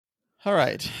All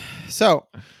right. So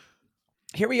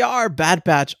here we are, Bad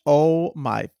Batch. Oh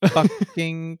my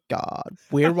fucking God.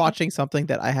 We're watching something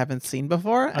that I haven't seen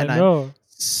before, I and I'm know.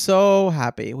 so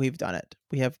happy we've done it.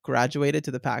 We have graduated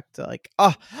to the pack to like,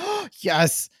 oh,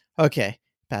 yes. Okay.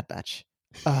 Bad Batch.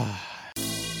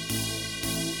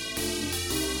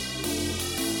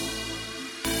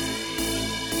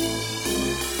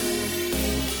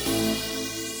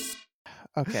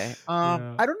 Okay.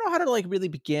 Yeah. I don't know how to like really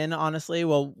begin, honestly.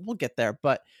 Well, we'll get there,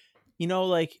 but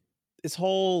like this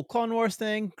whole Clone Wars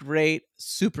thing, great,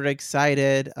 super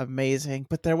excited, amazing,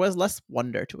 but there was less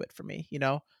wonder to it for me,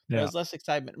 There Yeah. was less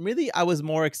excitement. Really, I was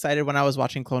more excited when I was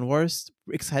watching Clone Wars,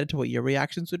 excited to what your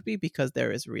reactions would be because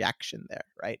there is reaction there,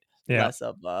 right? Yeah. Less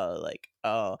of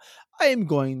I am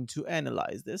going to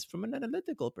analyze this from an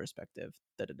analytical perspective.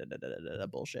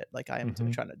 Bullshit, like I am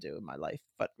Mhm. trying to do in my life.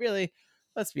 But really,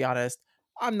 let's be honest,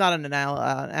 I'm not an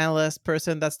analyst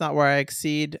person. That's not where I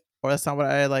exceed, or that's not what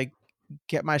I like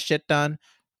get my shit done.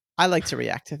 I like to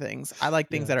react to things. I like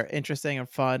things Yeah. that are interesting and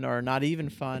fun or not even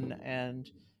fun. And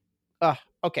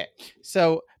okay.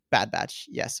 So Bad Batch.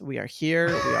 Yes, we are here.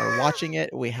 We are watching it.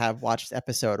 We have watched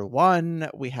episode 1.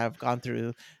 We have gone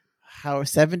through how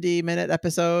 70-minute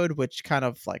episode, which kind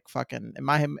of like fucking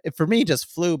for me just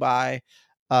flew by.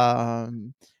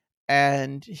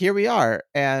 And here we are.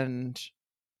 And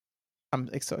I'm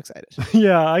like so excited.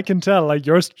 Yeah, I can tell. Like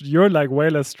you're like way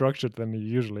less structured than you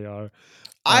usually are.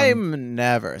 I'm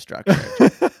never structured.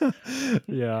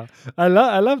 Yeah, I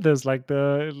love this. Like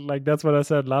that's what I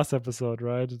said last episode,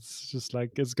 right? It's just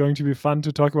like it's going to be fun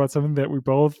to talk about something that we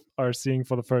both are seeing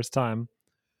for the first time.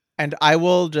 And I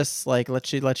will just like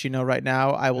let you know right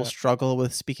now, I will Yeah. struggle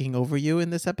with speaking over you in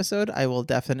this episode. I will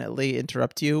definitely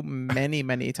interrupt you many,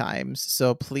 many times.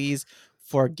 So please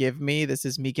forgive me. This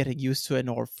is me getting used to a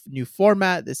new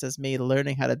format. This is me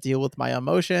learning how to deal with my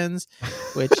emotions,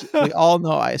 which we all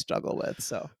know I struggle with.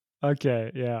 So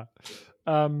Okay. Yeah.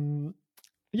 Um.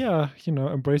 Yeah.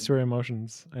 Embrace your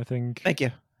emotions. I think. thank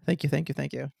you. Thank you. Thank you.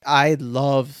 Thank you. I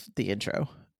love the intro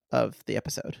of the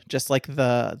episode. Just like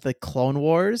the Clone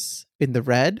Wars in the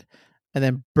red and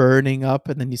then burning up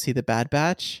and then you see the Bad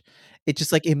Batch. It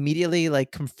just like immediately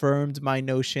like confirmed my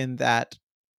notion that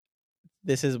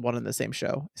this is one and the same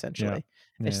show, Yeah. essentially.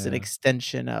 It's just an Yeah.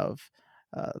 extension of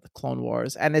the Clone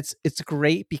Wars. And it's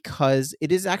great because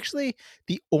it is actually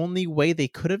the only way they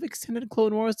could have extended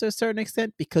Clone Wars to a certain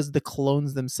extent, because the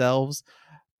clones themselves,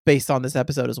 based on this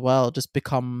episode as well, just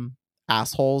become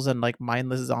assholes and like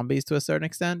mindless zombies to a certain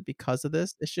extent because of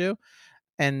this issue.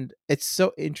 And it's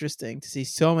so interesting to see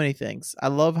so many things. I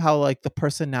love how like the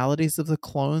personalities of the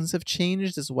clones have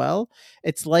changed as well.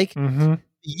 It's like Mm-hmm.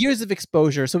 years of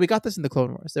exposure. So we got this in the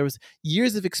Clone Wars. There was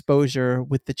years of exposure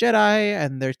with the Jedi,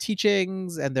 and their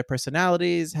teachings and their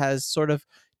personalities has sort of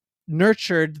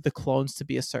nurtured the clones to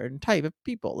be a certain type of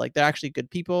people. Like they're actually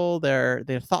good people. They're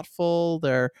thoughtful.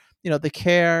 They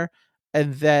care.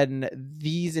 And then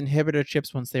these inhibitor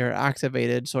chips, once they are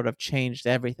activated, sort of changed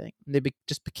everything. They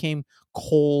just became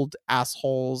cold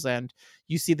assholes, and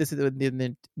you see this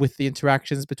with the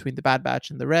interactions between the Bad Batch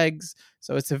and the Regs.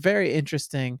 So it's a very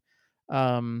interesting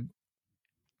um,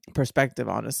 perspective,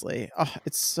 honestly. Oh,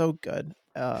 it's so good.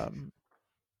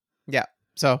 Yeah.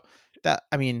 So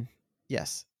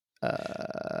yes.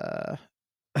 Uh,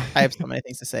 I have so many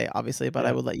things to say, obviously, but I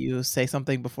Yeah. will let you say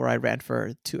something before I rant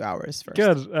for 2 hours first.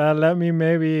 Good. Let me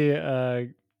maybe,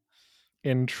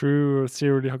 in true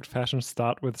serially hooked fashion,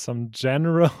 start with some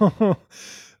general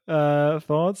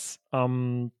thoughts.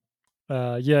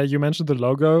 Yeah, you mentioned the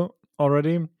logo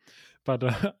already,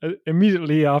 but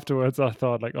immediately afterwards, I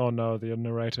thought like, oh no, the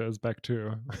narrator is back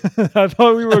too. I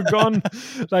thought we were gone.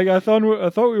 Like I thought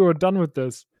we were done with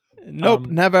this. Nope,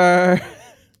 Um, never.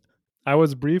 I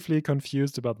was briefly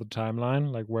confused about the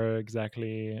timeline, like where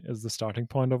exactly is the starting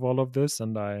point of all of this,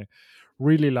 and I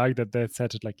really like that they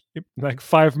set it like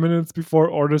 5 minutes before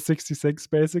Order 66.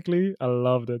 Basically, I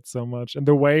loved it so much, and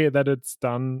the way that it's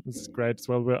done is great as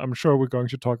well. I'm sure we're going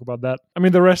to talk about that. I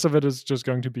mean, the rest of it is just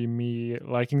going to be me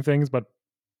liking things, but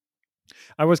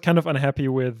I was kind of unhappy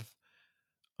with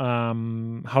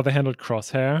how they handled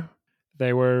Crosshair.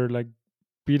 They were like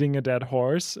beating a dead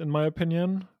horse, in my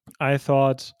opinion. I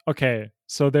thought, okay,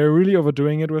 so they're really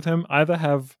overdoing it with him. Either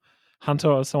have Hunter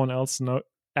or someone else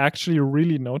actually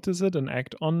really notice it and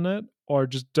act on it, or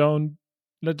just don't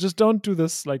do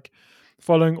this like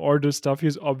following order stuff.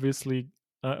 He's obviously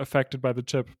affected by the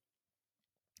chip.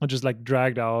 It just like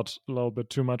dragged out a little bit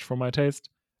too much for my taste.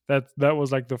 That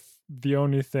was like the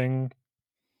only thing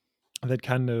that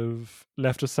kind of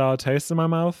left a sour taste in my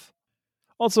mouth.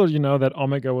 Also, that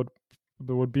Omega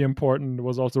would be important. It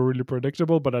was also really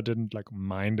predictable, but I didn't like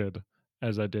mind it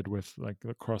as I did with like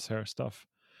the Crosshair stuff.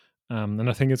 And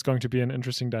I think it's going to be an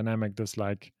interesting dynamic, this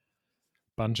like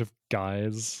bunch of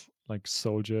guys, like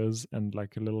soldiers, and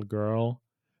like a little girl.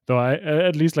 Though I,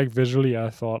 at least like visually, I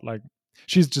thought like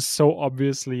she's just so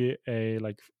obviously a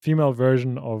like female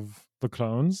version of the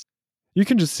clones. You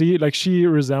can just see like she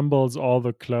resembles all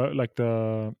the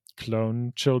the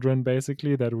clone children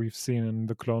basically that we've seen in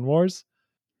the Clone Wars.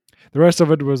 The rest of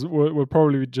it will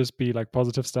probably just be like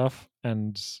positive stuff,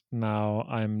 and now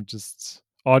I'm just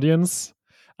audience.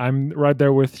 I'm right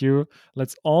there with you.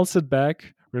 Let's all sit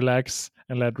back, relax,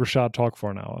 and let Rashad talk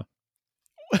for an hour.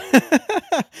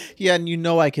 Yeah, and you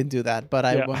know I can do that, but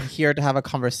Yeah. I'm here to have a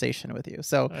conversation with you.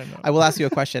 So I know. I will ask you a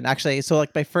question. Actually, so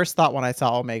like my first thought when I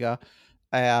saw Omega,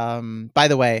 by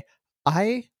the way,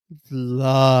 I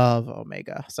love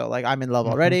Omega. So like I'm in love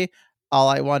Mhm. already. All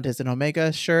I want is an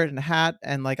Omega shirt and hat,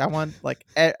 and like I want like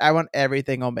I want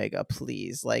everything Omega,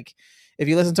 please. Like if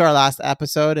you listen to our last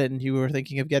episode and you were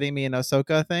thinking of getting me an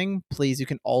Ahsoka thing, please you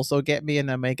can also get me an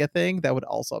Omega thing. That would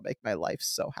also make my life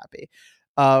so happy.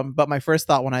 But my first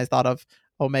thought when I thought of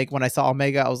Omega, when I saw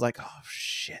Omega, I was like, oh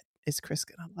shit, is Chris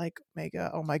gonna like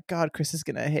Omega? Oh my god, Chris is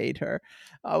gonna hate her.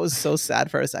 I was so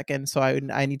sad for a second. So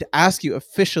I need to ask you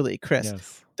officially, Chris,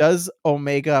 Yes. does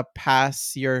Omega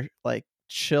pass your like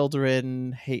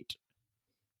children hate?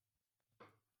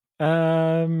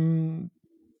 I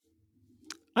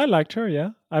liked her. Yeah.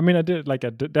 I mean, I did like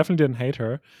definitely didn't hate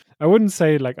her. I wouldn't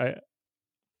say like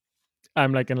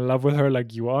I'm like in love with her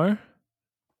like you are,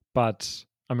 but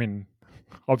I mean,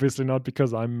 obviously not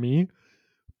because I'm me.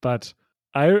 But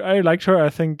I liked her. I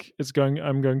think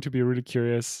I'm going to be really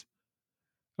curious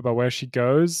about where she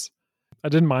goes. I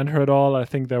didn't mind her at all. I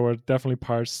think there were definitely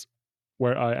parts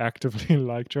where I actively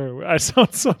liked her. I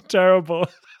sound so terrible.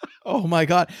 Oh my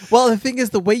god. Well, the thing is,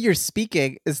 the way you're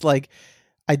speaking is like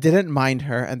I didn't mind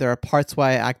her, and there are parts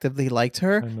why I actively liked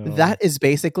her. I know. That is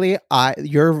basically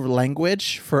your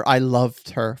language for I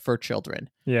loved her for children.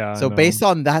 Yeah, So I know. based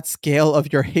on that scale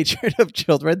of your hatred of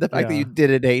children, the fact that you Yeah.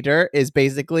 didn't hate her is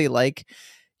basically like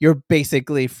you're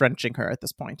basically Frenching her at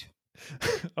this point.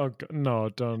 Oh no,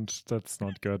 don't. That's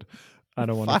not good. I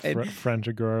don't want to Fine. French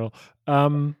a girl.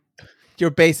 You're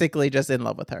basically just in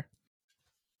love with her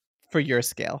for your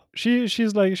scale.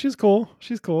 She's like she's cool.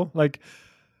 She's cool. Like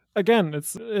again,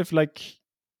 it's if like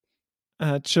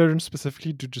children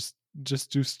specifically do just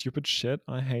do stupid shit.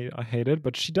 I hate it,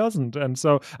 but she doesn't. And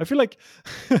so I feel like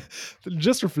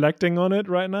just reflecting on it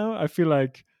right now, I feel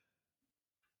like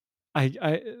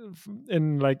I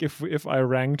in like if I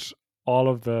ranked all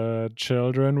of the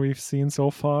children we've seen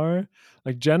so far,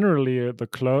 like generally the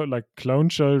clone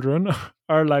children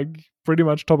are like pretty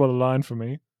much top of the line for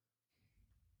me.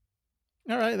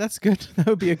 All right, that's good. That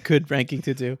would be a good ranking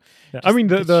to do. Yeah, I Just mean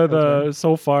the children. the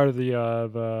so far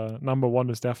the number one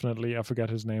is definitely, I forget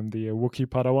his name, the Wookiee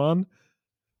Padawan.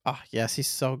 Ah, yes, he's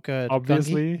so good. Gungi?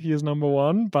 Obviously, he is number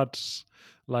one, but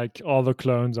like all the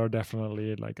clones are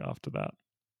definitely like after that.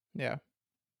 Yeah.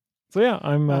 So yeah,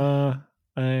 Ah.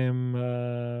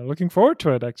 I'm looking forward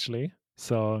to it actually.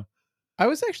 So I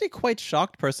was actually quite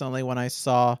shocked personally when I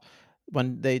saw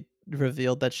when they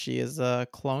revealed that she is a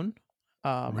clone.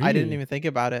 I didn't really, even think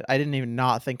about it. I didn't even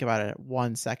not think about it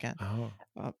 1 second. oh,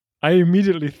 Uh, I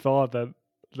immediately thought that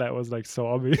that was like so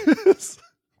obvious.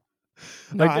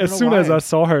 no, Like I don't as know soon as I why.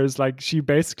 saw her, it's like she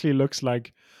basically looks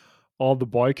like all the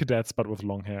boy cadets but with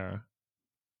long hair.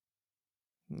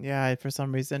 Yeah, for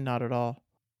some reason, not at all.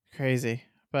 Crazy.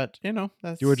 But, You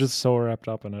were just that's. so wrapped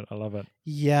up in it. I love it.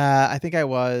 Yeah, I think I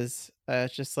was.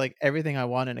 It's just like everything I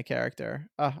want in a character.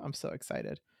 Oh, I'm so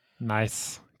excited.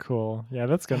 Nice, cool. Yeah,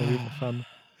 that's gonna be fun.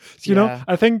 So, Yeah.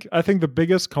 I think the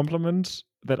biggest compliment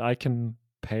that I can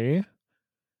pay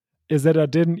is that I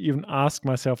didn't even ask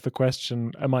myself the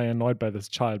question, "Am I annoyed by this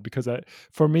child?" Because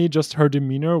for me, just her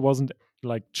demeanor wasn't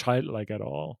like childlike at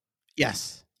all.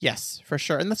 Yes. Yes, for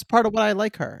sure. And that's part of what I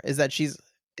like her is that she's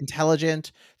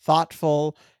intelligent,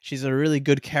 thoughtful. She's a really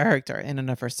good character in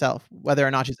and of herself. Whether or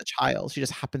not she's a child, she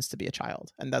just happens to be a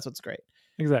child, and that's what's great.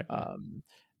 Exactly. Um,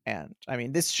 and I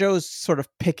mean, this show's sort of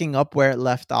picking up where it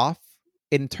left off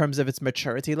in terms of its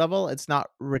maturity level. It's not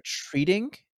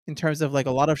retreating in terms of like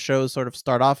a lot of shows sort of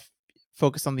start off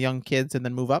focus on the young kids and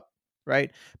then move up,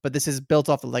 right? But this is built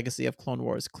off the legacy of Clone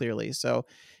Wars clearly. So,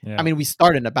 I Yeah. mean, we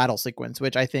start in a battle sequence,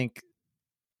 which I think,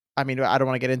 I mean, I don't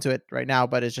want to get into it right now,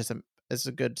 but it's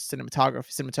a good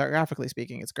cinematographically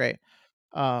speaking, it's great.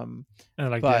 And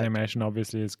like the But animation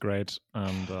obviously is great.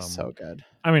 And so good.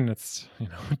 I mean, it's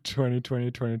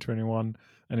 2020 2021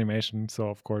 animation, so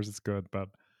of course it's good. But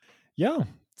yeah.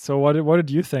 So what did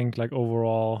you think like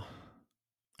overall?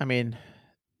 I mean,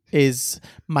 is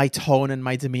my tone and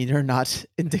my demeanor not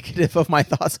indicative of my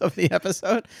thoughts of the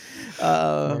episode?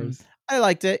 Of course. I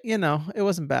liked it. It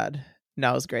wasn't bad.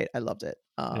 No, it was great. I loved it.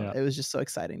 Yeah. It was just so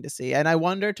exciting to see, and I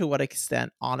wonder to what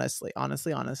extent, honestly,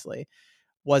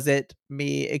 was it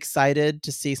me excited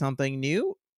to see something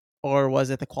new, or was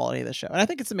it the quality of the show? And I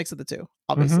think it's a mix of the two. Hmm.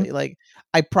 Obviously, like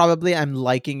I probably am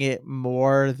liking it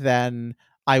more than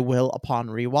I will upon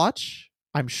rewatch.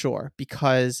 I'm sure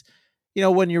because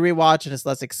when you rewatch and it's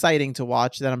less exciting to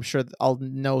watch, then I'm sure I'll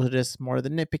notice more of the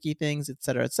nitpicky things, et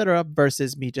cetera,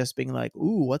 versus me just being like,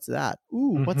 "Ooh, what's that?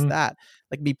 Ooh, what's Hmm. that?"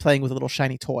 Like me playing with a little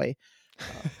shiny toy.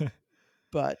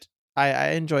 But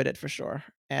I enjoyed it for sure,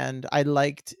 and I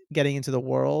liked getting into the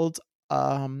world.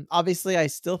 Obviously, I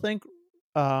still think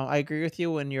I agree with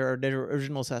you in your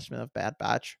original assessment of Bad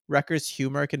Batch. Wrecker's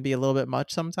humor can be a little bit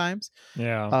much sometimes.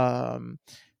 Yeah. Um,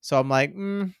 so I'm like,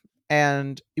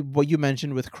 and what you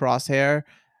mentioned with Crosshair,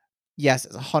 yes,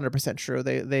 it's 100% true.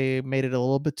 They made it a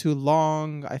little bit too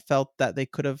long. I felt that they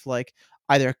could have like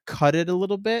either cut it a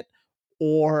little bit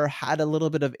or had a little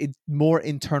bit of more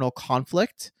internal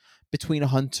conflict between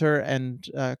Hunter and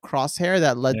Crosshair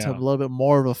that led to a Yeah. little bit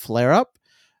more of a flare up.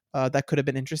 That could have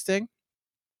been interesting.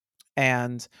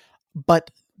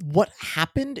 But what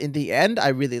happened in the end, I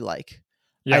really like.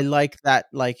 I Yeah. like that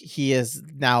like he is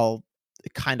now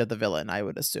kind of the villain, I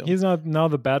would assume. He's not now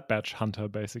the Bad Batch hunter,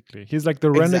 basically. He's like the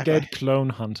Exactly. renegade clone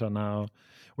hunter now,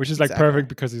 which is like Exactly. perfect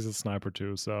because he's a sniper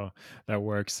too, so that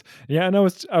works. Yeah, and I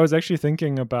was actually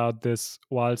thinking about this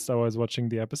whilst I was watching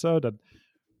the episode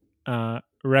that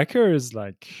Wrecker is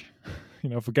like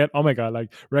forget Omega,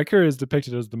 like Wrecker is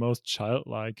depicted as the most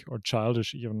childlike or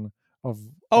childish even of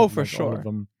Oh, for like all of sure.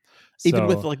 them. Even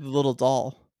with So like the little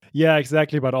doll. yeah,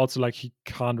 exactly, but also like he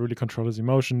can't really control his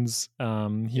emotions. Yeah,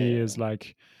 He yeah, is yeah.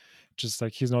 like just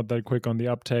like he's not that quick on the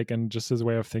uptake, and just his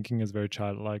way of thinking is very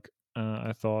childlike.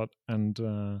 I thought, and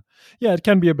yeah, it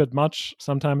can be a bit much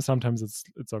sometimes. Sometimes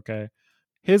it's okay.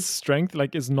 His strength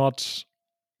like is not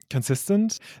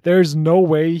consistent. There is no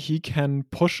way he can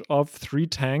push off 3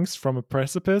 tanks from a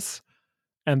precipice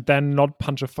and then not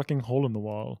punch a fucking hole in the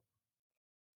wall.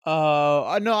 No,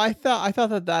 I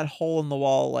thought that hole in the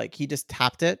wall, like he just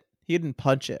tapped it. He didn't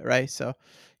punch it, right? So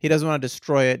he doesn't want to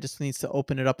destroy it. Just needs to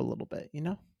open it up a little bit.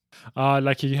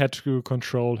 Like he had to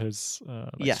control his like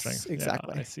Yes, strength. Yeah, I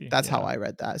exactly. see. That's how Yeah. I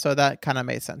read that. So that kind of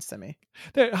made sense to me.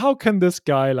 How can this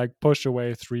guy like push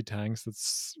away 3 tanks?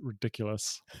 That's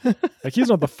ridiculous. Like he's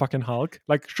not the fucking Hulk.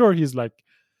 Like sure he's I like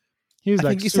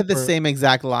think you said the super. same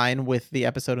exact line with the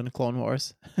episode in Clone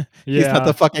Wars. He's not the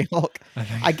Yeah. fucking Hulk. I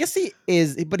think I guess he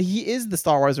is, but he is the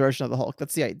Star Wars version of the Hulk.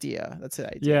 That's the idea. That's the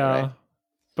idea, right? yeah,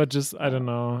 but just I Uh, don't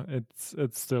know.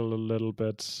 It's still a little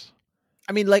bit.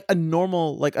 I mean, like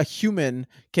a human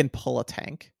can pull a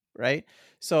tank, right?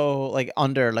 So, like,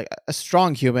 under a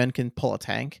strong human can pull a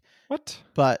tank, What?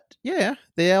 but yeah,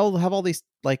 they all have all these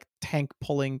like tank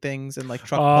pulling things and like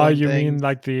truck Oh, pulling you mean things.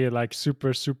 like the like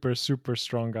super super super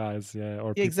strong guys, yeah, or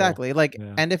Yeah, people. exactly. Like,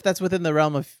 Yeah. and if that's within the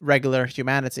realm of regular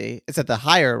humanity, it's at the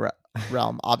higher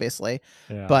realm, obviously.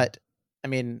 Yeah. But I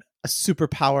mean, a super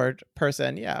powered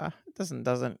person, yeah, it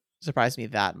doesn't surprise me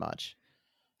that much.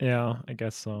 Yeah, Um, I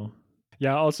guess so.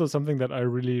 Yeah, also something that I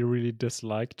really really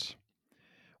disliked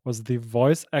was the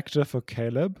voice actor for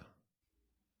Caleb.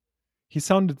 He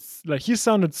sounded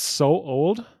so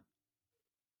old.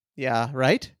 yeah,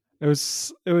 right. It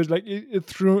was like it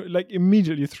threw like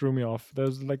immediately threw me off.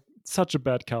 There's like such a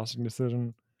bad casting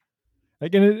decision.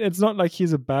 Like, and it's not like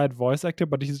he's a bad voice actor,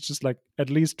 but he's just like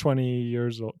at least 20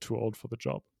 years too old for the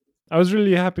job. I was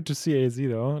really happy to see AZ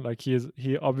though. Like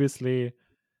he obviously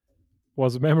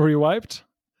was memory wiped,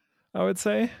 I would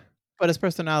say. But his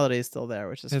personality is still there,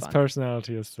 which is His fun.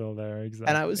 personality is still there,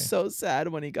 And I was exactly. so sad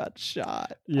when he got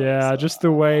shot. I was Yeah, so just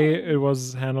the way it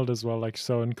was handled as well, like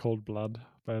so in cold blood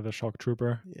by the shock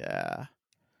trooper. yeah.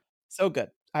 So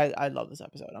good. I love this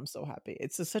episode. I'm so happy.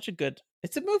 Such a good.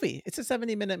 It's a movie. It's a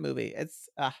 70-minute movie. It's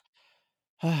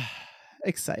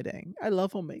exciting. I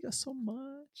love Omega so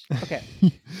much. Okay.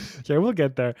 Yeah, we'll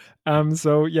get there.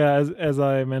 So yeah, as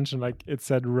I mentioned, like it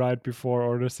said right before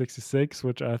Order 66,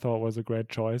 which I thought was a great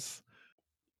choice.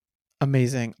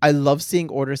 Amazing. I love seeing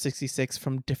Order 66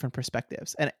 from different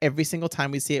perspectives. And every single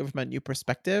time we see it from a new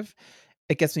perspective,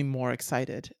 it gets me more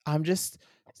excited. I'm just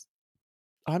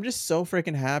so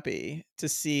freaking happy to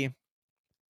see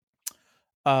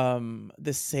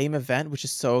the same event, which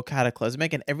is so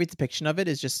cataclysmic, and every depiction of it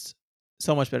is just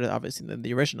so much better obviously than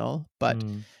the original, but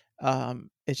Mm.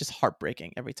 it's just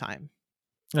heartbreaking every time.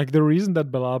 Like the reason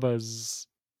that Balaba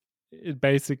it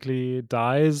basically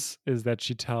dies is that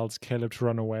she tells Caleb to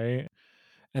run away.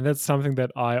 And that's something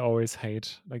that I always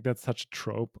hate. Like that's such a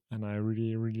trope, and I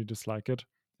really, really dislike it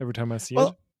every time I see it.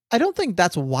 Well, I don't think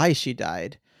that's why she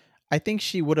died. I think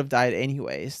she would have died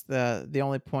anyways. The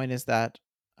only point is that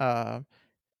uh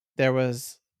there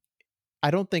was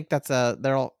I don't think that's a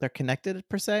they're connected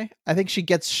per se. I think she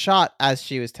gets shot as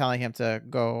she was telling him to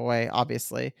go away,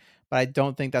 obviously, but I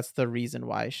don't think that's the reason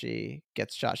why she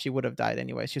gets shot. She would have died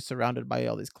anyway. She's surrounded by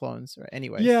all these clones, or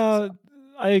anyways. So Yeah,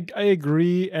 I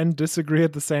agree and disagree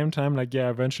at the same time. Like, yeah,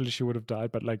 eventually she would have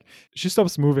died, but like she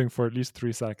stops moving for at least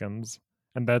 3 seconds,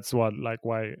 and that's what like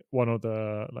why one of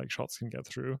the like shots can get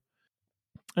through.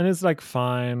 And it's like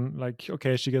fine, like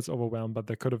okay, she gets overwhelmed, but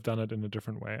they could have done it in a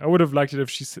different way. I would have liked it if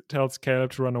she tells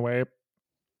Caleb to run away,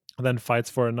 then fights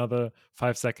for another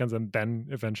 5 seconds, and then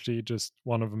eventually just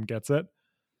one of them gets it.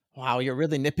 wow, you're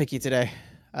really nitpicky today.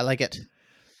 I like it.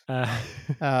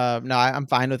 Uh, No, I'm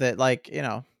fine with it. Like,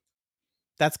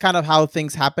 that's kind of how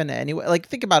things happen anyway. Like,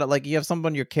 think about it. Like, you have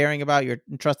someone you're caring about, you're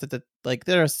entrusted to, like,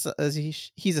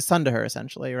 he's a son to her,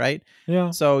 essentially, right?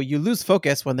 yeah, So you lose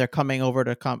focus when they're coming over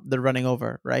they're running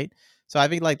over, right? So I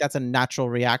think like that's a natural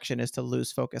reaction, is to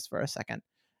lose focus for a second,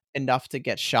 enough to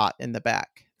get shot in the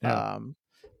back. yeah.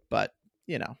 But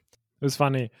you know, It was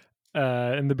funny.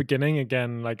 In the beginning,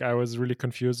 again, like I was really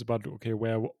confused about okay,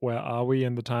 where are we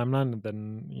in the timeline? And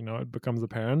then it becomes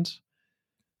apparent.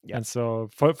 yeah, And so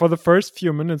for the first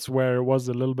few minutes where it was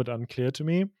a little bit unclear to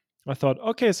me, I thought,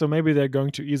 okay, so maybe they're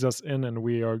going to ease us in, and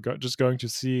we are just going to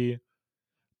see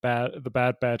the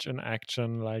Bad Batch in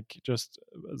action, like just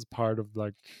as part of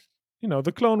like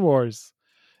the Clone Wars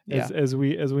yeah, as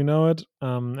we know it.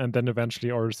 And then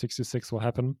eventually Order 66 will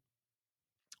happen,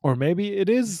 or maybe it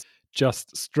is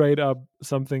just straight up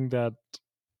something that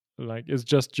like is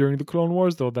just during the Clone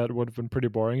Wars, though that would have been pretty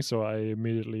boring. So I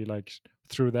immediately like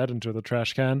threw that into the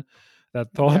trash can, that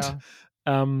thought.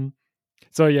 yeah.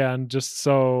 So yeah, and just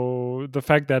so the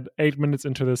fact that 8 minutes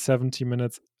into the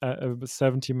 70-minute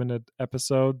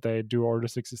episode they do Order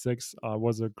 66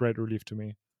 was a great relief to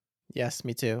me. Yes,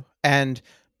 me too.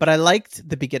 But I liked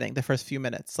the beginning, the first few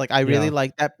minutes. Like, I really Yeah,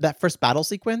 liked that first battle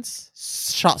sequence,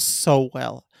 shot so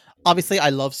well. Obviously, I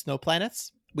love snow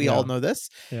planets. We all yeah, know this,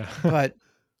 yeah. but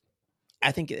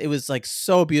I think it was like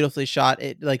so beautifully shot.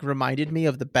 It like reminded me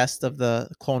of the best of the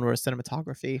Clone Wars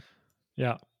cinematography.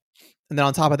 Yeah, And then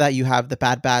on top of that, you have the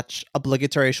Bad Batch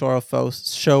obligatory show of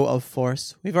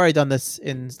force. We've already done this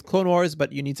in Clone Wars,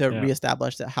 but you need to yeah,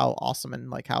 reestablish that how awesome and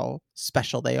like how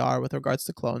special they are with regards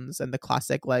to clones, and the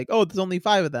classic like, oh, there's only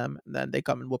 5 of them, and then they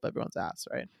come and whoop everyone's ass,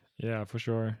 right? yeah, for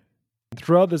sure.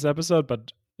 Throughout this episode,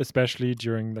 but especially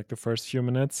during like the first few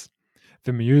minutes,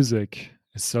 the music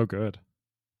is so good.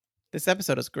 This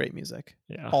episode has great music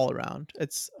Yeah, all around.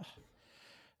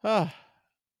 Ah,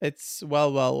 it's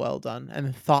well done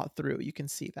and thought through. You can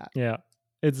see that. yeah.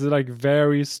 It's like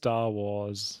very Star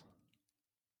Wars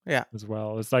Yeah, as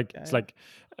well. It's like yeah, it's yeah. like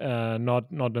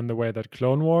not in the way that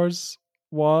Clone Wars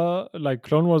was. Like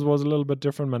Clone Wars was a little bit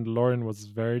different. Mandalorian was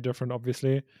very different,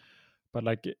 obviously, but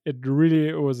like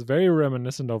it was very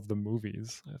reminiscent of the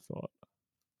movies, I thought.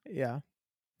 Yeah.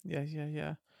 Yeah, yeah,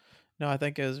 yeah. No, I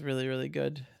think it was really, really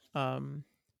good. Um,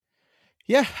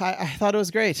 yeah, I thought it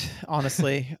was great,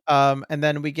 honestly. And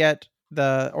then we get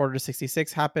the Order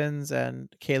 66 happens, and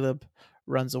Caleb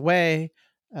runs away.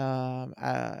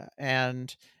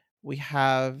 And we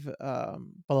have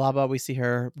Balaba. We see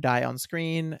her die on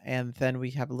screen, and then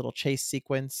we have a little chase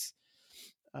sequence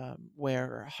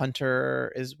where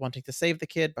Hunter is wanting to save the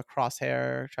kid, but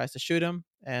Crosshair tries to shoot him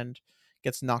and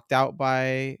gets knocked out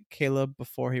by Caleb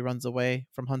before he runs away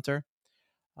from Hunter.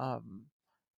 Um,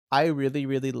 I really,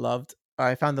 really loved.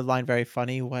 I found the line very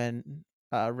funny when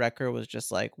Wrecker was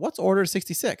just like, "What's Order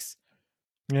 66?"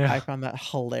 Yeah, I found that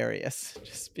hilarious.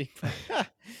 Just being like,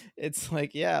 it's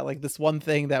like, yeah, like this one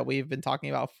thing that we've been talking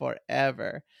about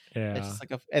forever. It's yeah, just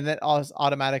like and then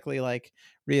automatically like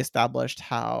reestablished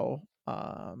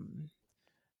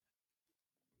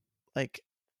like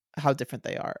how different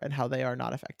they are and how they are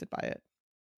not affected by it.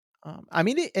 I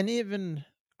mean, and even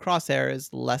Crosshair is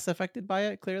less affected by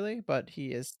it clearly, but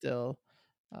he is still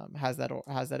has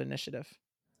that initiative.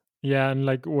 yeah. And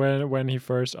like when he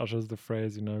first utters the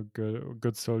phrase,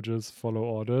 good soldiers follow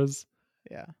orders.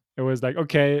 Yeah, It was like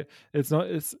okay, it's not.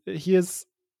 It's he is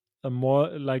a more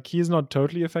like he's not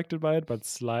totally affected by it, but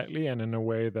slightly, and in a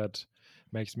way that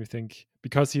makes me think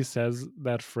because he says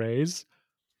that phrase,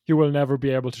 he will never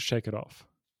be able to shake it off.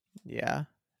 yeah,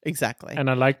 exactly. And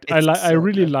I It's like I so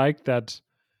really good. like that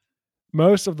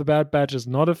most of the Bad Batch is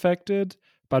not affected,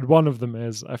 but one of them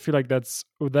is. I feel like that's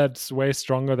way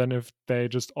stronger than if they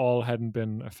just all hadn't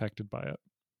been affected by it.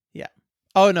 Yeah,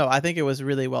 Oh no, I think it was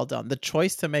really well done. The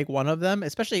choice to make one of them,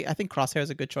 especially, I think Crosshair is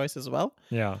a good choice as well.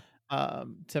 Yeah.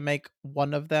 To make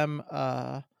one of them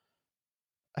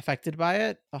affected by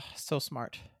it, so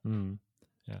smart. Mm.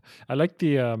 Yeah. I like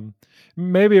the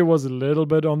maybe it was a little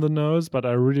bit on the nose, but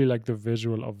I really like the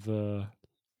visual of the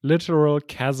literal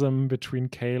chasm between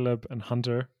Caleb and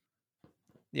Hunter.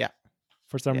 Yeah.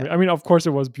 For some Yeah. reason, I mean, of course,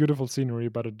 it was beautiful scenery,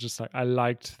 but it just like I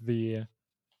liked the.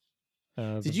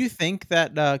 Did you think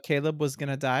that Caleb was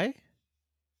gonna die?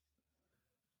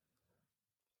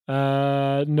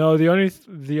 No,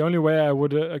 the only way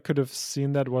I could have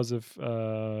seen that was if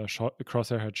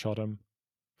Crosshair had shot him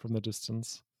from the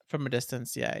distance. From a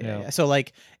distance, yeah, yeah, Yeah. yeah. So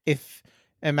like, if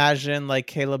imagine like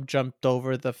Caleb jumped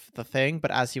over the thing,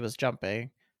 but as he was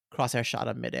jumping, Crosshair shot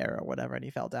him midair or whatever, and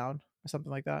he fell down or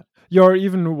something like that. Yeah, or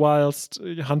even whilst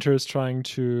Hunter is trying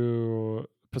to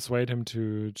persuade him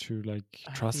to like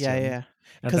trust Yeah, him, yeah. and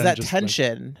Because then that just like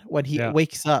tension when he yeah,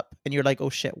 wakes up and you're like, oh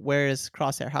shit, where is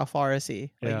Crosshair? How far is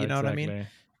he? Like, yeah, you know what I mean? exactly.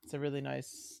 It's a really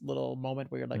nice little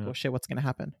moment where you're like, Yeah. oh shit, what's gonna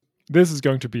happen? This is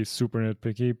going to be super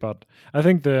nitpicky, but I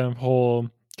think the whole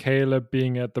Caleb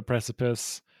being at the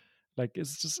precipice, like,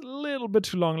 it's just a little bit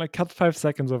too long. Like, cut 5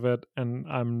 seconds of it, and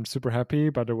I'm super happy.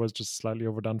 But it was just slightly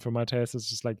overdone for my taste. It's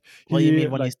just like Well, you he,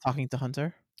 mean when like, he's talking to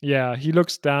Hunter? yeah, he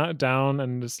looks down,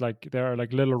 and it's like there are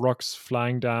like little rocks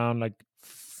flying down, like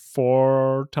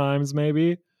 4 times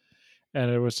maybe,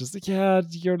 and it was just like, yeah,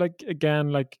 you're like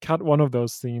again, like cut one of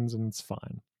those scenes, and it's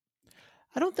fine.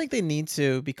 I don't think they need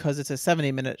to because it's a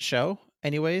 70-minute show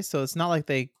anyway, so it's not like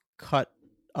they cut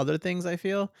other things, I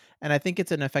feel. And I think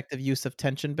it's an effective use of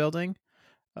tension building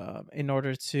in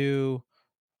order to,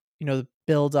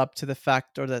 build up to the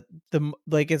fact or that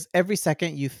like it's every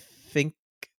second you think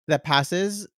that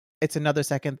passes, it's another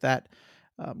second that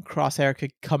Crosshair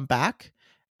could come back.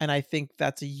 And I think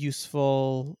that's a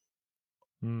useful,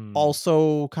 Hmm.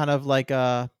 also kind of like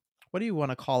a, what do you want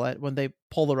to call it when they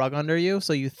pull the rug under you,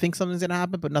 so you think something's going to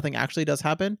happen but nothing actually does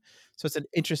happen. So it's an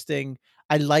interesting,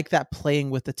 I like that, playing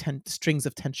with the strings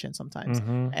of tension sometimes.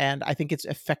 Mm-hmm. And I think it's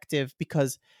effective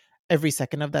because every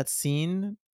second of that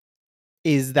scene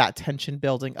is that tension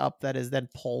building up that is then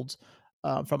pulled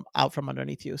from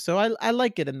underneath you. So I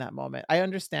like it in that moment. I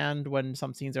understand when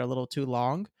some scenes are a little too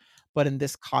long, but in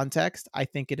this context, I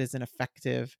think it is an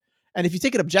effective. And if you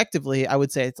take it objectively, I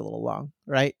would say it's a little long,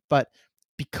 right? But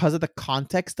because of the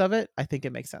context of it, I think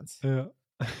it makes sense. Yeah.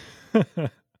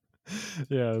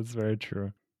 Yeah, that's very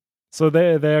true. So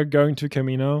they're going to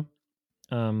Camino,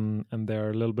 and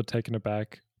they're a little bit taken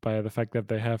aback by the fact that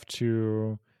they have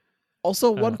to.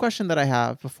 Also, one Uh, question that I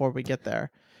have before we get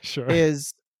there sure.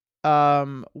 is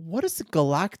what is the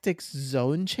galactic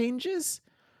zone changes?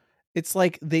 It's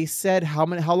like they said how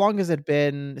long has it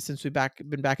been since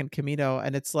been back in Camino,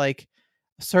 and it's like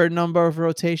a certain number of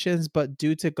rotations, but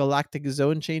due to galactic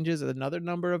zone changes, another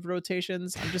number of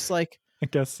rotations. I'm just like, I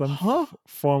guess some huh?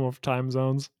 form of time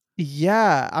zones.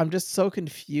 Yeah, I'm just so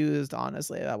confused,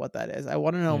 honestly, about what that is. I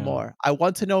want to know Yeah. more. I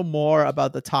want to know more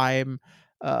about the time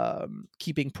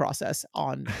keeping process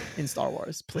in Star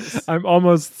Wars, please. I'm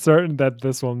almost certain that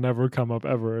this will never come up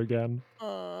ever again.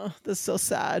 This is so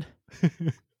sad.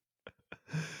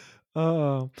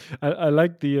 Oh, I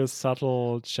like the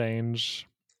subtle change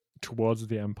towards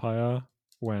the Empire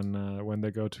when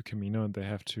they go to Camino and they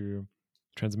have to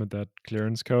transmit that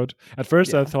clearance code. At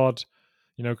first, I Yeah, thought,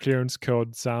 clearance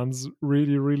code sounds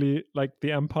really, really like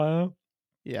the Empire,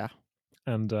 yeah.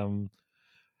 and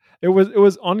it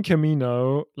was on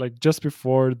Camino, like just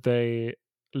before they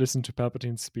listened to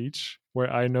Palpatine's speech, where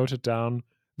I noted down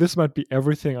this might be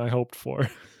everything I hoped for.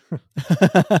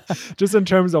 Just in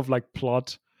terms of like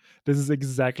plot, this is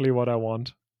exactly what I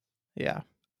want. Yeah.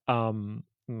 Um,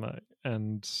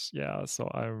 and yeah, so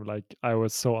I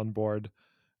was so on board.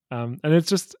 And it's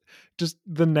just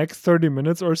the next 30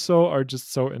 minutes or so are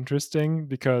just so interesting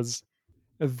because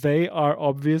they are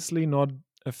obviously not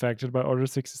affected by Order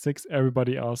 66.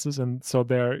 Everybody else is, and so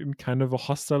they're in kind of a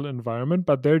hostile environment,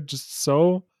 but they're just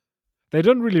so they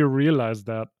don't really realize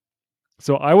that.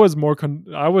 So I was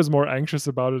more anxious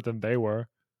about it than they were.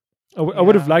 I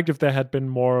would have Yeah. liked if there had been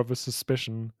more of a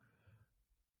suspicion,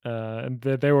 and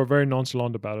they were very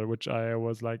nonchalant about it, which I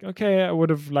was like, okay, I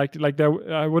would have liked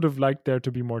I would have liked there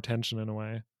to be more tension in a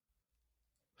way.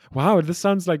 Wow, this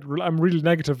sounds like I'm really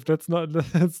negative. That's not.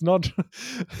 That's not.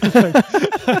 Like,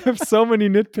 I have so many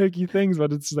nitpicky things,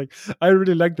 but it's like I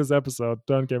really like this episode.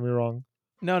 Don't get me wrong.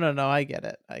 No, no, no. I get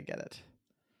it. I get it.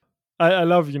 I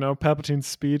love Palpatine's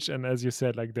speech, and as you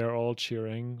said, like they're all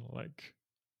cheering, like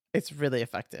It's really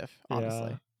effective, yeah,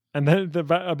 honestly. and then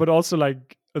but also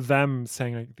like them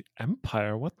saying like the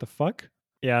Empire, what the fuck?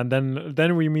 Yeah, and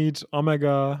then we meet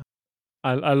Omega,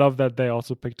 I love that they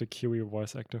also picked a Kiwi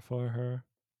voice actor for her.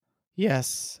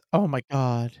 Yes. Oh my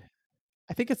god.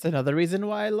 I think it's another reason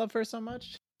why I love her so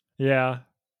much. Yeah,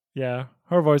 yeah,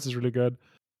 her voice is really good.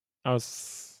 I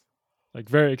was like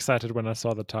very excited when I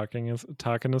saw the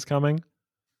Tarkin is coming.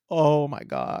 Oh my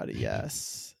god,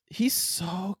 yes. He's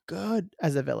so good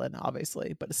as a villain,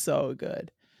 obviously, but so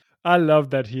good. I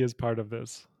love that he is part of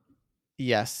this.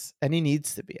 Yes, and he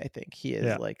needs to be, I think. He is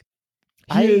Yeah, like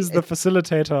he is the it,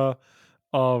 facilitator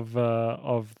of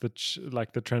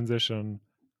like the transition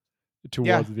yeah,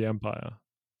 towards the Empire.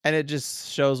 and it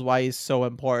just shows why he's so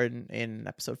important in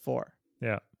episode 4,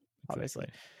 Yeah, obviously.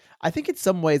 exactly. I think in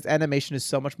some ways animation is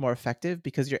so much more effective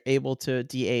because you're able to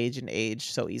de-age and age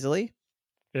so easily.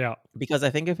 Yeah, Because I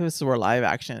think if this were live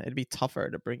action, it'd be tougher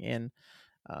to bring in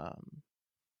um,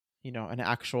 an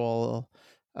actual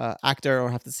actor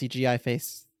or have the CGI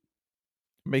face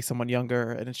make someone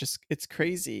younger, and it's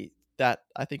crazy that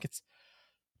I think it's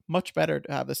much better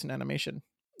to have this in animation,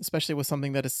 especially with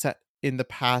something that is set in the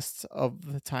past of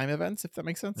the time events, if that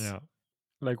makes sense. yeah.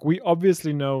 Like we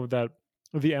obviously know that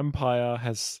the Empire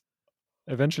has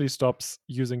eventually stops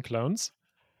using clones,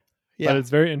 but Yeah. it's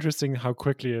very interesting how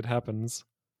quickly it happens.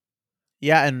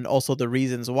 Yeah, and also the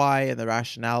reasons why and the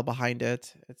rationale behind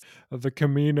it. It's The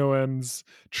Kaminoans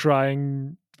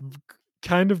trying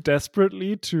kind of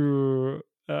desperately to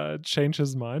change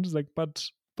his mind. It's like, but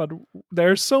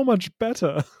they're so much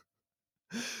better.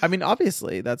 I mean,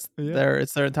 obviously that's Yeah,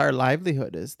 their entire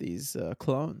livelihood is these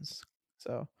clones.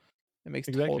 So it makes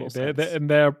exactly. total They sense. and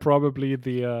they're probably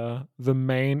the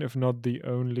main, if not the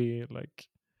only, like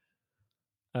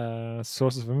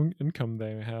source of income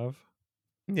they have.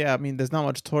 Yeah, I mean, there's not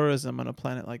much tourism on a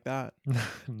planet like that.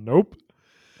 Nope.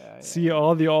 Yeah, yeah, See yeah.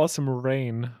 all the awesome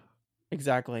rain.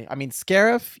 Exactly. I mean,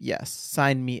 Scarif, yes,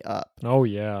 sign me up. Oh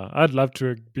yeah, I'd love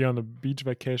to be on a beach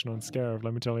vacation on Scarif.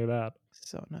 Let me tell you that.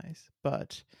 So nice.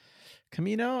 But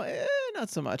Camino, not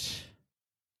so much.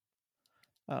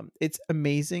 It's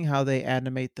amazing how they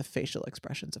animate the facial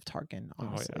expressions of Tarkin, Oh yeah.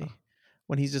 honestly.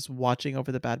 When he's just watching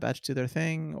over the Bad Batch do their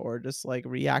thing or just like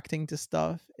reacting to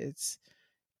stuff, it's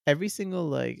every single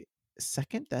like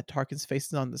second that Tarkin's face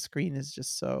is on the screen is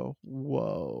just so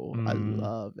whoa. I Mm,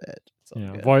 love it. So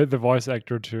yeah. good. The voice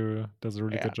actor too does a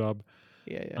really Yeah. good job.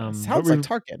 Yeah, yeah. It But sounds like we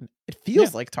Tarkin. It yeah,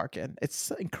 feels like Tarkin. It's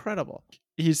so incredible.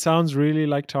 he sounds really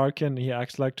like Tarkin. He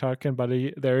acts like Tarkin, but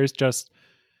there is just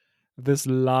this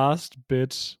last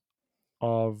bit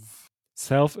of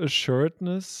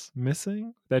self-assuredness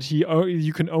missing that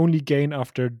you can only gain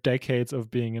after decades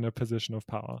of being in a position of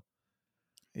power.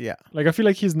 Yeah. Like I feel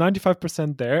like he's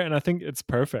 95% there, and I think it's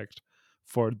perfect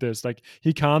for this. Like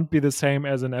he can't be the same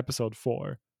as in episode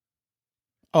 4.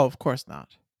 Oh, of course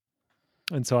not.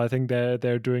 And so I think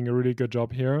they're doing a really good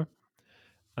job here.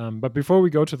 But before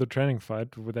we go to the training fight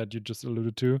that you just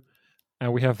alluded to,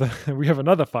 we have we have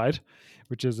another fight,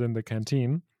 which is in the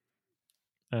canteen,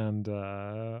 and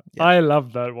Yeah. I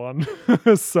love that one.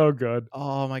 So good.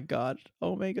 Oh my god.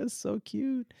 Omega's so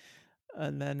cute.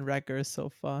 And then Wrecker is so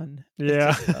fun. It's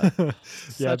Yeah,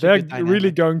 just yeah, such a they're good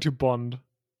really dynamic. going to bond.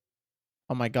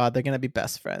 Oh my god, they're gonna be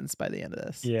best friends by the end of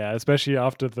this. Yeah, especially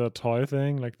after the toy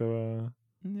thing, like the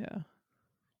Yeah.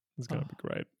 it's gonna Oh, be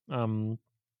great.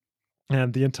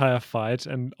 And the entire fight,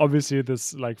 and obviously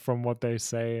this, like from what they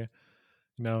say,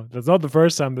 that's not the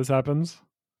first time this happens.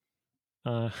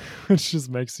 Which just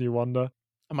makes you wonder.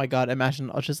 oh my god,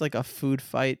 imagine just like a food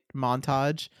fight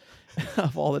montage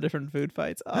of all the different food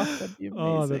fights. Oh, that'd be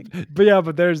Oh, amazing.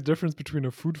 but there's a difference between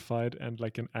a food fight and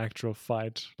like an actual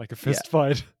fight, like a Yeah. fist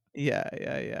fight. Yeah,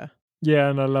 yeah, yeah. Yeah,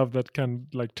 and I love that kind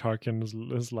like Tarkin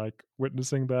is like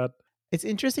witnessing that. It's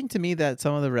interesting to me that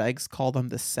some of the regs call them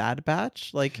the Sad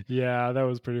Batch. Like, Yeah, that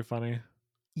was pretty funny.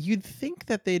 you'd think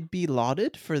that they'd be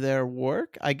lauded for their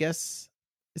work. I guess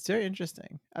it's very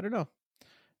interesting. I don't know.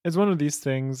 It's one of these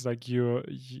things like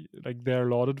like they're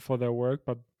lauded for their work,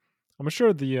 but I'm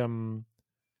sure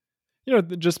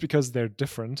just because they're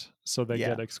different, so they Yeah,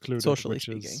 get excluded, socially which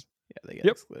speaking. is Yeah, they get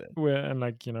yep, excluded. where and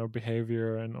like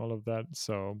behavior and all of that.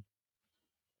 So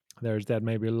there's that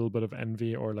maybe a little bit of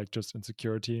envy or like just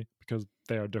insecurity because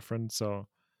they are different.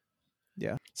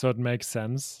 Yeah. So it makes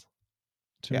sense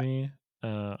to Yeah. me.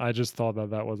 I just thought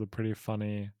that was a pretty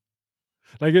funny,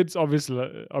 like it's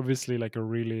obviously like a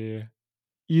really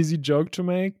easy joke to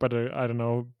make, but I don't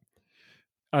know.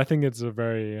 I think it's a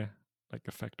very like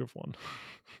effective one.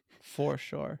 For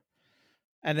sure.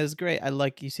 And it's great. I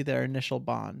like you see their initial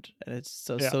bond, and it's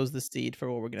so Yeah, sows the seed for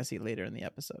what we're gonna see later in the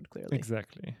episode. Clearly,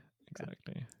 exactly, yeah.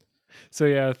 exactly. So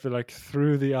yeah, like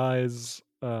through the eyes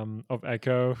of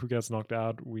Echo, who gets knocked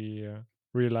out, we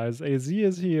realize AZ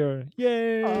is here.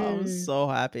 Oh, I'm Yay! so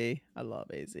happy. I love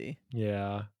AZ.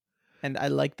 Yeah. And I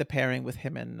like the pairing with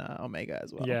him and Omega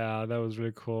as well. Yeah, that was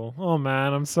really cool. Oh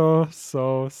man, I'm so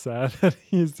sad that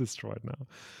he's destroyed now.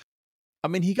 I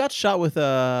mean, he got shot with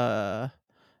a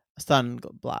stun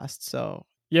blast, so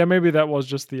Yeah, maybe that was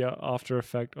just the after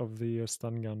effect of the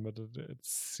stun gun, but it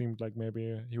seemed like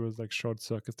maybe he was like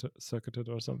circuited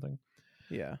or something.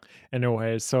 yeah.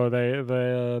 Anyway, so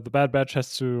the Bad Batch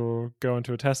has to go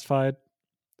into a test fight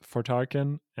for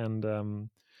Tarkin, and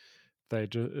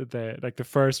they like the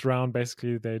first round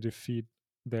basically they defeat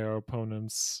their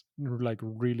opponents like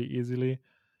really easily,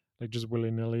 like just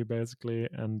willy nilly basically,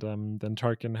 and then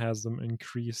Tarkin has them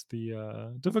increase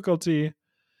the difficulty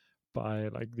by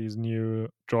like these new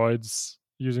droids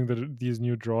using these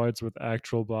new droids with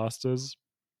actual blasters,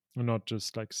 and not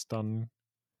just like stun.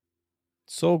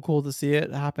 So cool to see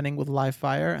it happening with live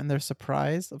fire and their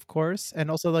surprise, of course,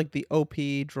 and also like the OP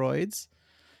droids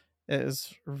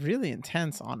is really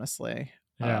intense, honestly.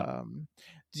 Yeah,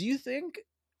 Do you think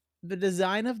the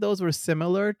design of those were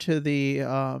similar to the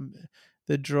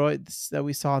droids that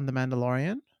we saw in The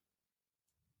Mandalorian?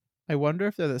 I wonder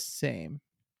if they're the same.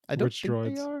 I don't which think they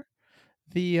droids? are.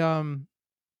 The oh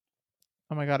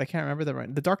my god, I can't remember them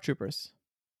right. The Dark Troopers.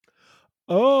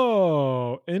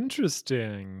 Oh,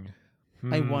 interesting.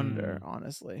 I wonder, Hmm.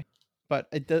 honestly. But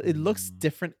it looks Hmm.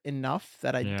 different enough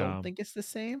that I don't Yeah. think it's the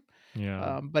same.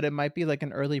 Yeah. But it might be like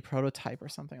an early prototype or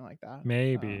something like that.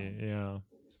 Maybe. Yeah.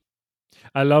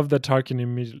 I love that Tarkin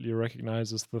immediately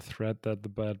recognizes the threat that the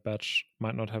Bad Batch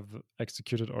might not have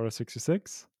executed Order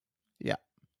 66. Yeah.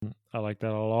 I like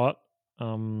that a lot.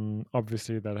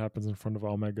 Obviously, that happens in front of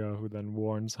Omega, who then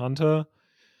warns Hunter,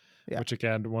 Yeah. which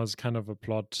again was kind of a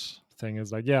plot thing.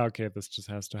 Is like, yeah, okay, this just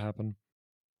has to happen.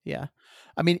 Yeah.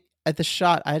 I mean, at the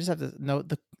shot, I just have to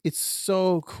note it's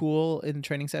so cool in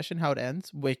training session how it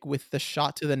ends with the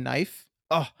shot to the knife.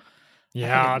 Oh, I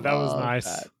Yeah, fucking that was love nice.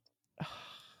 that.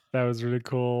 That was really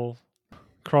cool.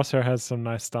 Crosshair has some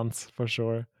nice stunts for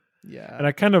sure. And Yeah.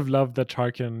 I kind of love that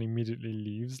Tarkin immediately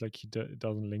leaves. Like he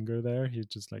doesn't linger there. He's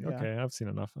just like, Yeah. okay, I've seen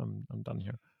enough. I'm done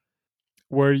here.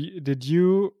 Did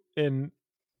you in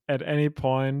at any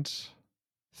point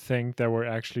think there were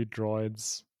actually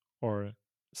droids or Oh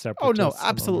no, separatists on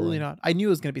absolutely Onderon? not. I knew it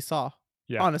was gonna be Saw.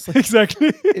 Yeah, Honestly,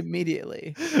 exactly.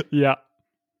 immediately. Yeah,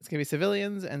 It's gonna be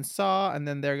civilians and Saw, and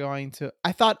then they're going to.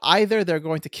 I thought either they're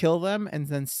going to kill them and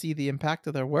then see the impact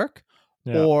of their work,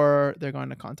 yeah, or they're going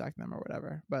to contact them or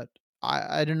whatever. But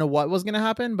I didn't know what was gonna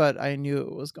happen, but I knew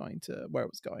it was going to where it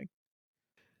was going.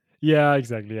 yeah,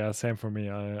 exactly. Yeah, same for me.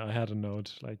 I had a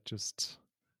note like just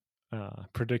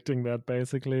predicting that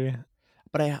basically.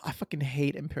 But I fucking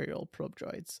hate Imperial probe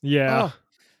droids. Yeah,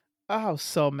 Oh,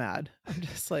 so mad. I'm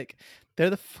just like, they're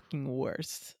the fucking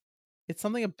worst. It's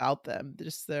something about them.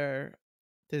 Just their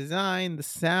design, the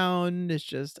sound is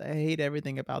just I hate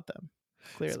everything about them.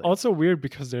 it's Clearly. also weird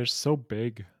because they're so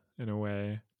big in a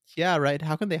way. Yeah, right.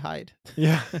 How can they hide?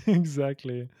 Yeah,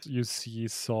 exactly. You see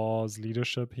Saw's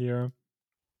leadership here.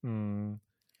 Mm,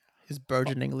 His oh,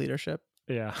 burgeoning leadership.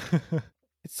 yeah.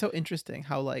 It's so interesting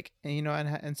how like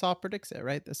and Saw predicts it,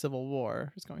 right? The Civil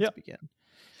War is going Yeah. to begin.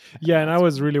 And Yeah, and I that's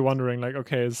was when really wondering, like,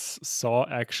 okay, is Saw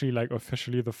actually like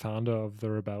officially the founder of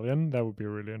the rebellion? That would be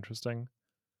really interesting.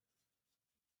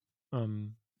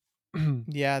 Um,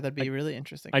 yeah, that'd I be really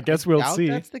interesting. I I guess we'll doubt see.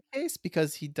 that's the case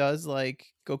because he does like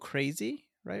go crazy,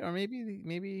 right? Or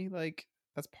maybe like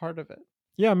that's part of it.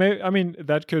 Yeah, maybe. I mean,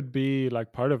 that could be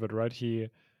like part of it, right? He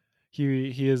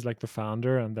is like the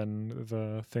founder, and then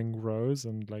the thing grows,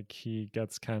 and like he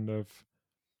gets kind of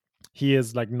he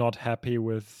is like not happy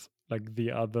with like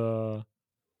the other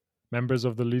members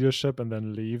of the leadership, and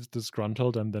then leaves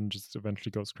disgruntled, and then just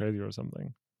eventually goes crazy or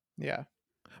something. Yeah.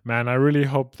 Man, I really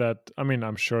hope that. I mean,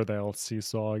 I'm sure they'll see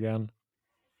Saw again.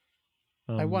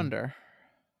 I Um, wonder.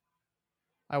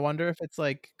 I wonder if it's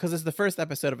like because it's the first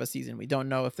episode of a season. We don't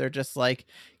know if they're just like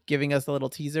giving us the little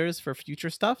teasers for future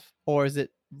stuff, or is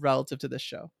it relative to this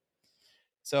show?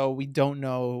 So we don't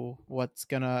know what's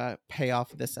gonna pay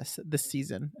off this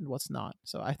season and what's not.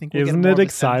 So I think we'll get isn't more it of a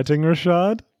sense. exciting,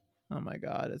 Rashad? Oh my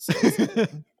god, it's so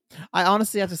exciting! I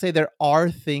honestly have to say there are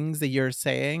things that you're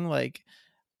saying like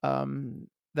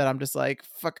that I'm just like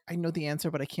fuck. I know the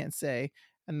answer, but I can't say.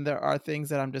 And there are things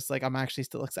that I'm just like I'm actually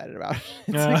still excited about.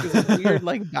 It's like this weird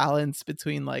like balance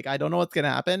between like I don't know what's gonna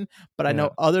happen, but I Yeah,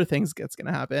 know other things that's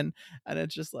gonna happen, and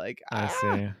it's just like I see.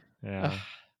 Ugh. Yeah,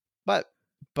 But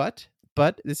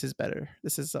but this is better.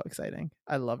 This is so exciting.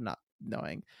 I love not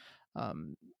knowing,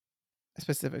 um,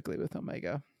 specifically with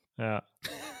Omega. yeah.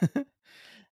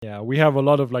 Yeah, we have a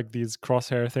lot of like these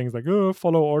crosshair things like, oh,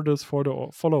 follow orders,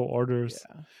 follow orders.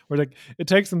 Yeah. Where like it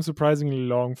takes them surprisingly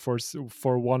long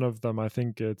for one of them, I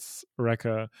think it's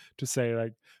Rekka, to say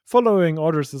like, following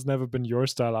orders has never been your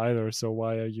style either, so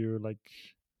why are you like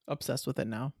Obsessed with it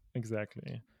now.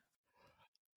 exactly?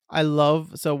 I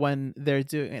love so when they're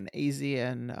doing an AZ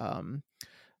and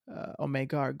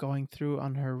Omega are going through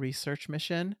on her research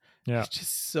mission. Yeah. It's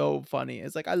just so funny.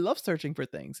 It's like I love searching for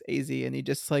things, AZ, and he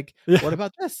just like, Yeah. what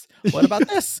about this? What about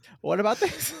this? What about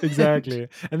this? Exactly.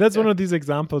 And that's Yeah. one of these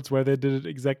examples where they did it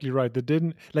exactly right. They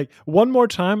didn't like one more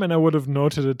time and I would have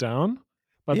noted it down.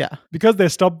 But Yeah. because they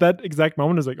stopped that exact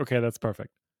moment, it's like, okay, that's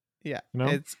perfect. Yeah. You know?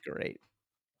 It's great.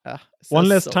 One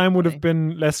less so time would funny. have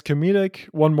been less comedic.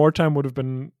 One more time would have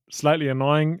been slightly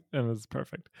annoying, and it's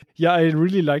perfect. Yeah, I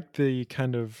really liked the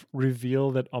kind of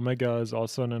reveal that Omega is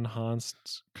also an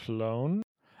enhanced clone.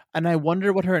 And I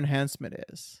wonder what her enhancement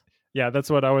is. Yeah,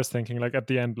 that's what I was thinking. Like at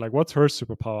the end, like what's her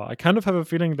superpower? I kind of have a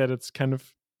feeling that it's kind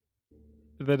of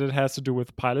that it has to do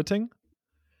with piloting.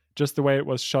 Just the way it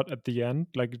was shot at the end,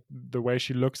 like the way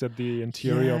she looks at the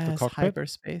interior of the Yes, cockpit.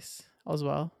 hyperspace as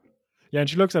well. Yeah, and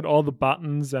she looks at all the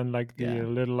buttons and like the Yeah.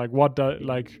 little like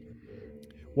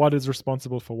what is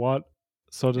responsible for what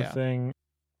sort of Yeah. thing.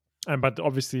 And but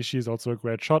obviously she's also a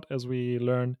great shot, as we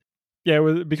learn.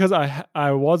 Yeah, because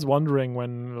I was wondering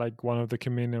when like one of the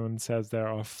Kaminoans says there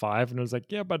are 5, and I was like,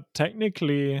 yeah, but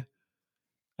technically,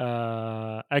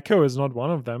 Echo is not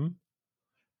one of them.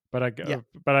 But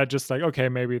I just like, okay,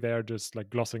 maybe they're just like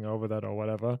glossing over that or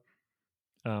whatever.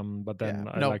 But then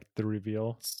I liked the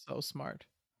reveal. It's so smart.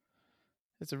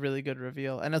 It's a really good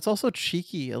reveal, and it's also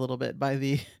cheeky a little bit by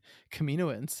the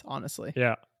Kaminoans, honestly.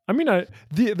 Yeah, I mean,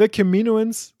 the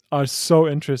Kaminoans are so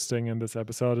interesting in this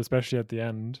episode, especially at the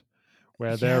end,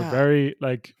 where they're very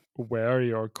like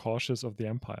wary or cautious of the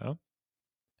Empire.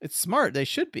 It's smart. They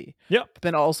should be. Yeah. But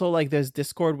then also like there's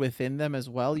discord within them as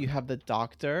well. You have the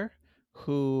Doctor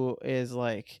who is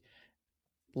like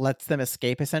lets them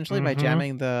escape essentially by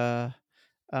jamming the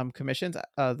commissions,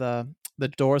 the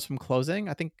doors from closing.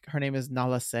 I think her name is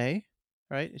Nala Se,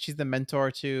 right? She's the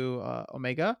mentor to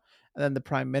Omega. And then the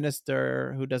Prime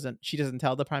Minister who doesn't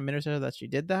tell the Prime Minister that she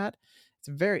did that. It's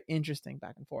very interesting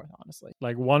back and forth, honestly.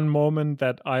 Like one moment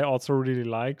that I also really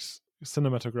liked,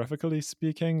 cinematographically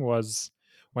speaking, was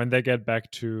when they get back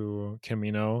to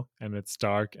Kamino and it's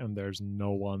dark and there's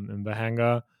no one in the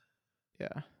hangar.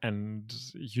 Yeah. And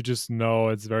you just know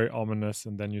it's very ominous,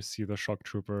 and then you see the shock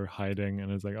trooper hiding,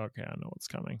 and it's like, okay, I know what's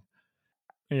coming.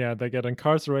 Yeah, they get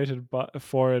incarcerated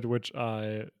for it, which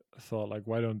I thought, like,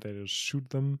 why don't they just shoot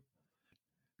them?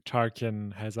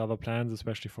 Tarkin has other plans,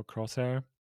 especially for Crosshair.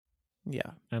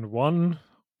 Yeah. And one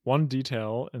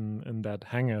detail in that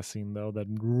hangar scene, though, that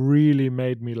really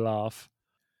made me laugh.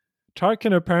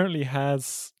 Tarkin apparently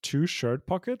has 2 shirt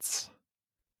pockets.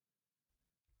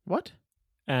 What?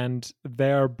 And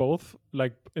they are both,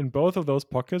 like, in both of those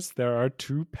pockets, there are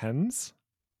 2 pens.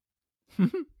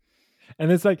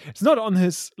 And it's like, it's not on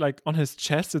his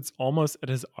chest, it's almost at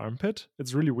his armpit.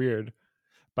 It's really weird.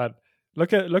 But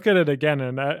look at it again,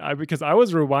 and I because I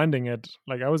was rewinding it,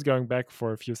 like I was going back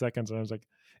for a few seconds, and I was like,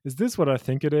 is this what I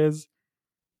think it is?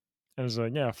 And it's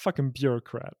like, yeah, fucking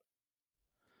bureaucrat.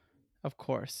 Of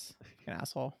course. An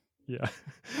asshole. Yeah.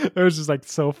 It was just like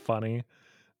so funny.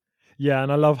 Yeah,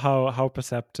 and I love how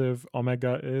perceptive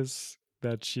Omega is,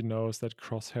 that she knows that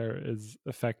Crosshair is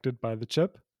affected by the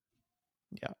chip.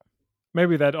 Yeah.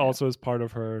 Maybe that also is part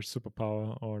of her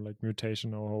superpower, or like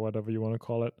mutation, or whatever you want to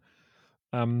call it.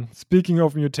 Speaking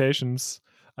of mutations,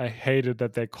 I hated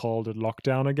that they called it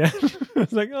lockdown again.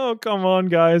 It's like, oh, come on,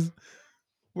 guys.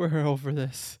 We're over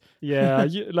this. Yeah,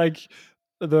 like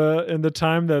in the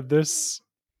time that this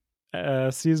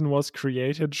season was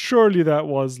created, surely that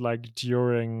was like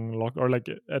during or like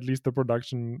at least the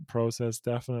production process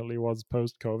definitely was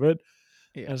post-COVID.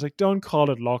 Yeah. And it's like, don't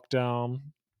call it lockdown,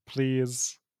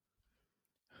 please.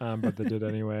 But they did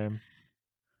anyway.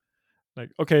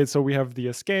 Like, okay, so we have the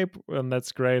escape, and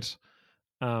that's great.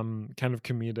 Kind of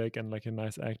comedic and like a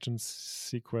nice action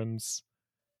sequence.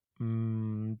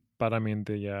 But I mean,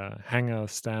 the hangar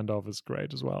standoff is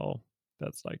great as well.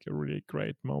 That's like a really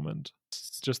great moment.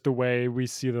 It's just the way we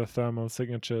see the thermal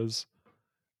signatures.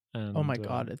 And, oh my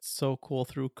god, it's so cool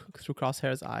through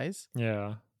Crosshair's eyes.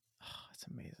 Yeah. Oh, it's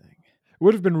amazing. It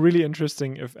would have been really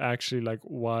interesting if actually, like,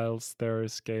 whilst they're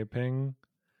escaping,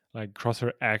 like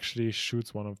Crosshair actually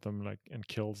shoots one of them, like, and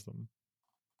kills them.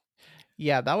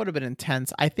 Yeah, that would have been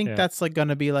intense. I think that's like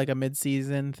gonna be like a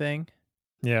mid-season thing.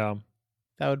 Yeah.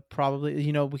 That would probably,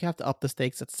 we have to up the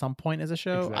stakes at some point as a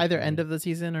show, either end of the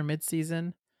season or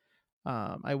mid-season.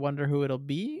 I wonder who it'll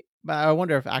be, but I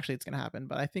wonder if actually it's gonna happen.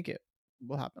 But I think it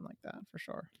will happen like that for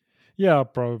sure. Yeah,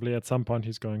 probably at some point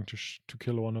he's going to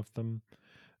kill one of them.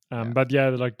 Yeah. But yeah,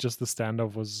 like just the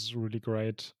standoff was really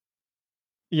great.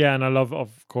 Yeah, and I love,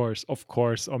 of course,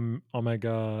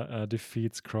 Omega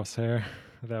defeats Crosshair.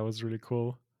 That was really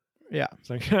cool. Yeah. It's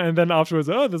like, and then afterwards,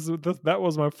 oh, that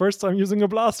was my first time using a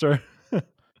blaster.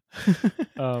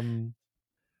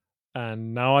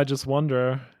 And now I just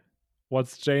wonder,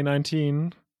 what's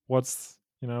J19? What's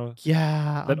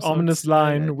Yeah, that I'm so ominous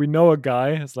excited. line? We know a guy.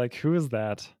 It's like, who is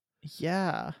that?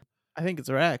 Yeah. I think it's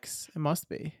Rex. It must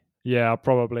be. Yeah,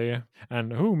 probably. And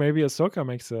maybe Ahsoka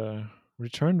makes a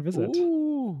return visit.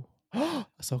 Ooh.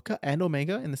 Ahsoka and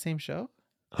Omega in the same show?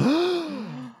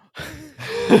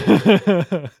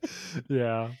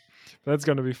 Yeah, that's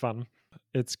going to be fun.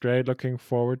 It's great. Looking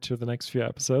forward to the next few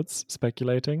episodes,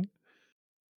 speculating.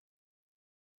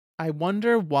 I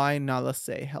wonder why Nala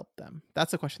Se helped them.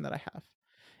 That's a question that I have.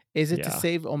 Is it to Yeah.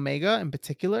 save Omega in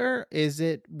particular? Is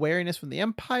it wariness from the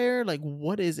Empire? Like,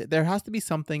 what is it? There has to be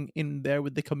something in there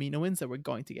with the Kaminoans that we're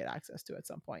going to get access to at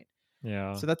some point.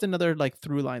 Yeah. So that's another like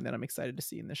through line that I'm excited to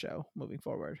see in the show moving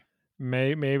forward.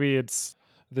 Maybe it's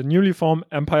the newly formed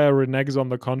Empire reneges on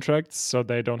the contracts, so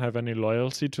they don't have any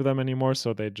loyalty to them anymore,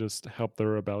 so they just help the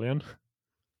rebellion.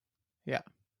 Yeah.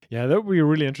 Yeah, that would be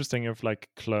really interesting if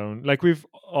we've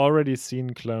already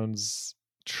seen clones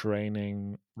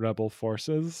training rebel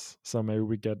forces, so maybe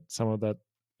we get some of that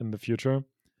in the future.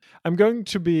 I'm going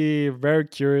to be very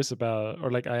curious about,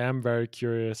 or like I am very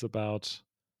curious about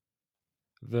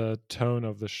the tone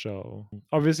of the show.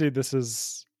 Obviously, this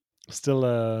is still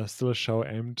a show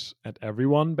aimed at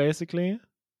everyone, basically,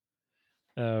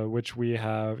 which we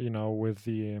have, with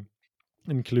the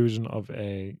inclusion of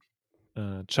a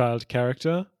child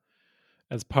character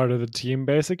as part of the team,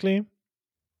 basically.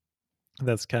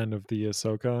 That's kind of the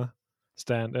Ahsoka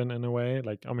stand-in a way.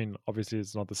 Like, I mean, obviously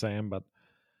it's not the same, but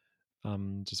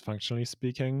just functionally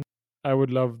speaking, I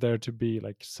would love there to be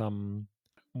like some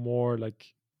more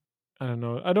like, I don't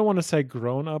know, I don't want to say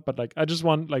grown up, but like I just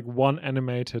want like one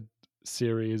animated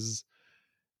series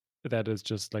that is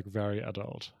just like very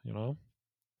adult,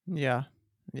 Yeah.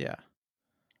 Yeah.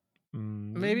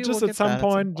 Maybe Just we'll at get some that at some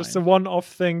point, just a point. one-off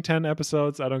thing, 10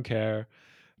 episodes, I don't care.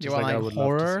 You Just want like I like would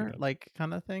love to see horror, that. like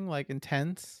kind of thing, like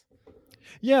intense?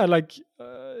 Yeah, like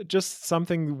just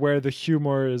something where the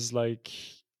humor is like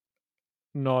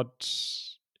not,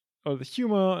 or the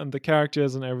humor and the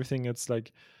characters and everything, it's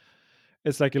like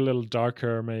a little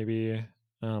darker maybe.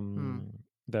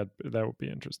 That would be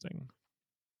interesting.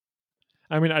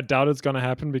 I mean, I doubt it's gonna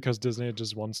happen because Disney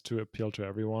just wants to appeal to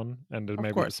everyone, and Of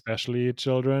maybe course. especially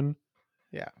children.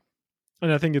 Yeah.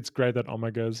 And I think it's great that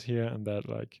Omega is here, and that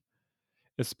like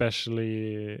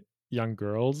especially young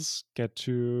girls get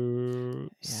to Yeah,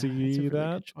 it's a see really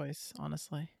that. good choice,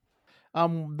 honestly.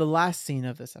 The last scene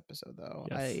of this episode though,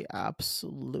 Yes. I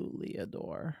absolutely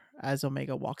adore as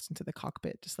Omega walks into the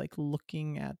cockpit, just like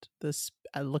looking at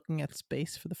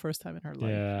space for the first time in her life.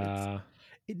 Yeah.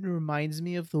 It reminds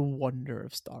me of the wonder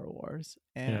of Star Wars,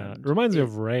 Yeah. It and reminds me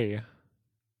of Rey.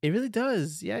 it really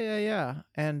does. Yeah.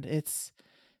 And it's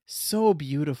so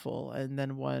beautiful. And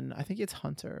then when I think it's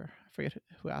Hunter, I forget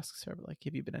who asks her, but like,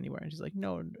 have you been anywhere? And she's like,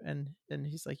 no. And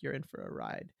he's like, you're in for a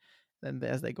ride. Then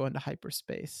as they go into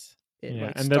hyperspace, it Yeah,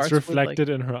 like and that's starts with like, reflected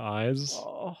in her eyes.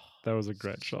 oh, That was a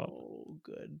great shot. so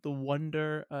good. The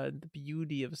wonder, the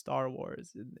beauty of Star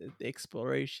Wars, and the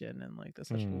exploration, and like the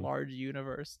such large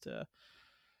universe to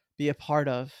be a part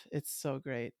of. It's so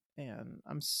great, and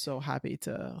I'm so happy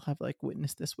to have like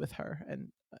witnessed this with her,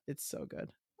 and it's so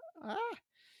good.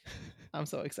 I'm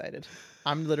so excited.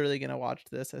 I'm literally gonna watch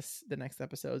this as the next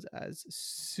episodes as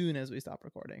soon as we stop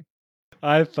recording.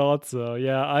 I thought so.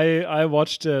 Yeah, I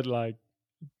watched it like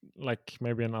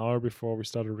maybe an hour before we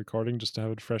started recording just to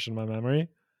have it fresh in my memory.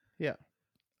 Yeah.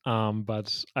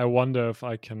 But I wonder if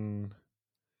I can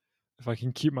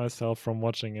keep myself from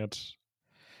watching it.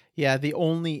 Yeah, the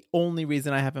only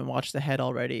reason I haven't watched ahead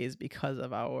already is because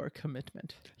of our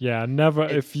commitment. Yeah, never.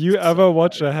 If you ever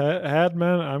watch ahead,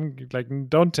 man, I'm like,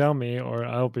 don't tell me, or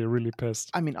I'll be really pissed.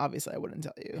 I mean, obviously, I wouldn't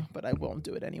tell you, but I won't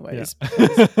do it anyways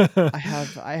Yeah.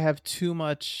 because I have too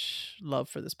much love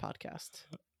for this podcast.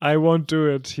 I won't do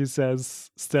it, he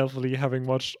says stealthily, having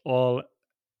watched all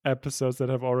episodes that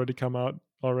have already come out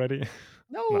already.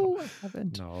 No, I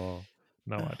haven't. No,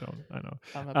 I don't. I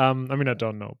know. I mean, I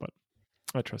don't know, but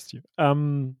I trust you.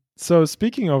 So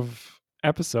speaking of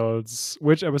episodes,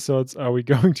 which episodes are we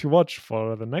going to watch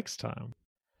for the next time?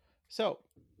 So,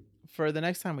 for the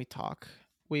next time we talk,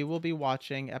 we will be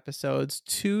watching episodes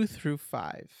 2 through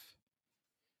 5.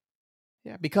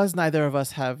 Yeah, because neither of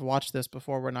us have watched this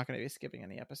before, we're not going to be skipping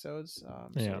any episodes. So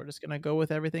Yeah. we're just going to go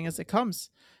with everything as it comes.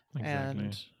 Exactly.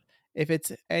 And if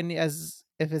it's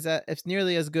if it's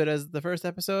nearly as good as the first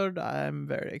episode, I'm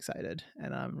very excited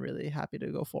and I'm really happy to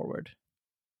go forward.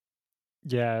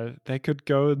 Yeah, they could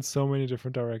go in so many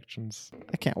different directions.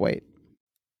 I can't wait.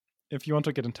 If you want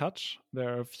to get in touch,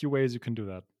 there are a few ways you can do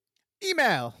that.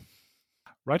 Email.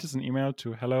 Write us an email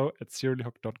to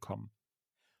hello@seriallyhooked.com.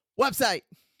 Website.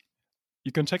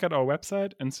 You can check out our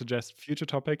website and suggest future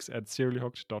topics at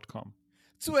seriallyhooked.com.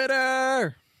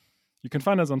 Twitter. You can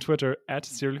find us on Twitter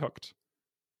 @seriallyhooked.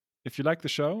 If you like the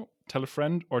show, tell a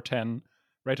friend or 10,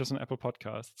 rate us on Apple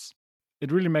Podcasts.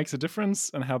 It really makes a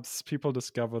difference and helps people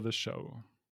discover the show.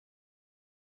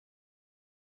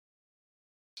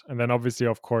 And then obviously,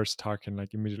 of course, Tarkin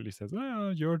like immediately says,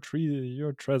 "Well, you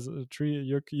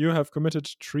have committed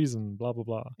treason, blah blah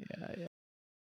blah." Yeah.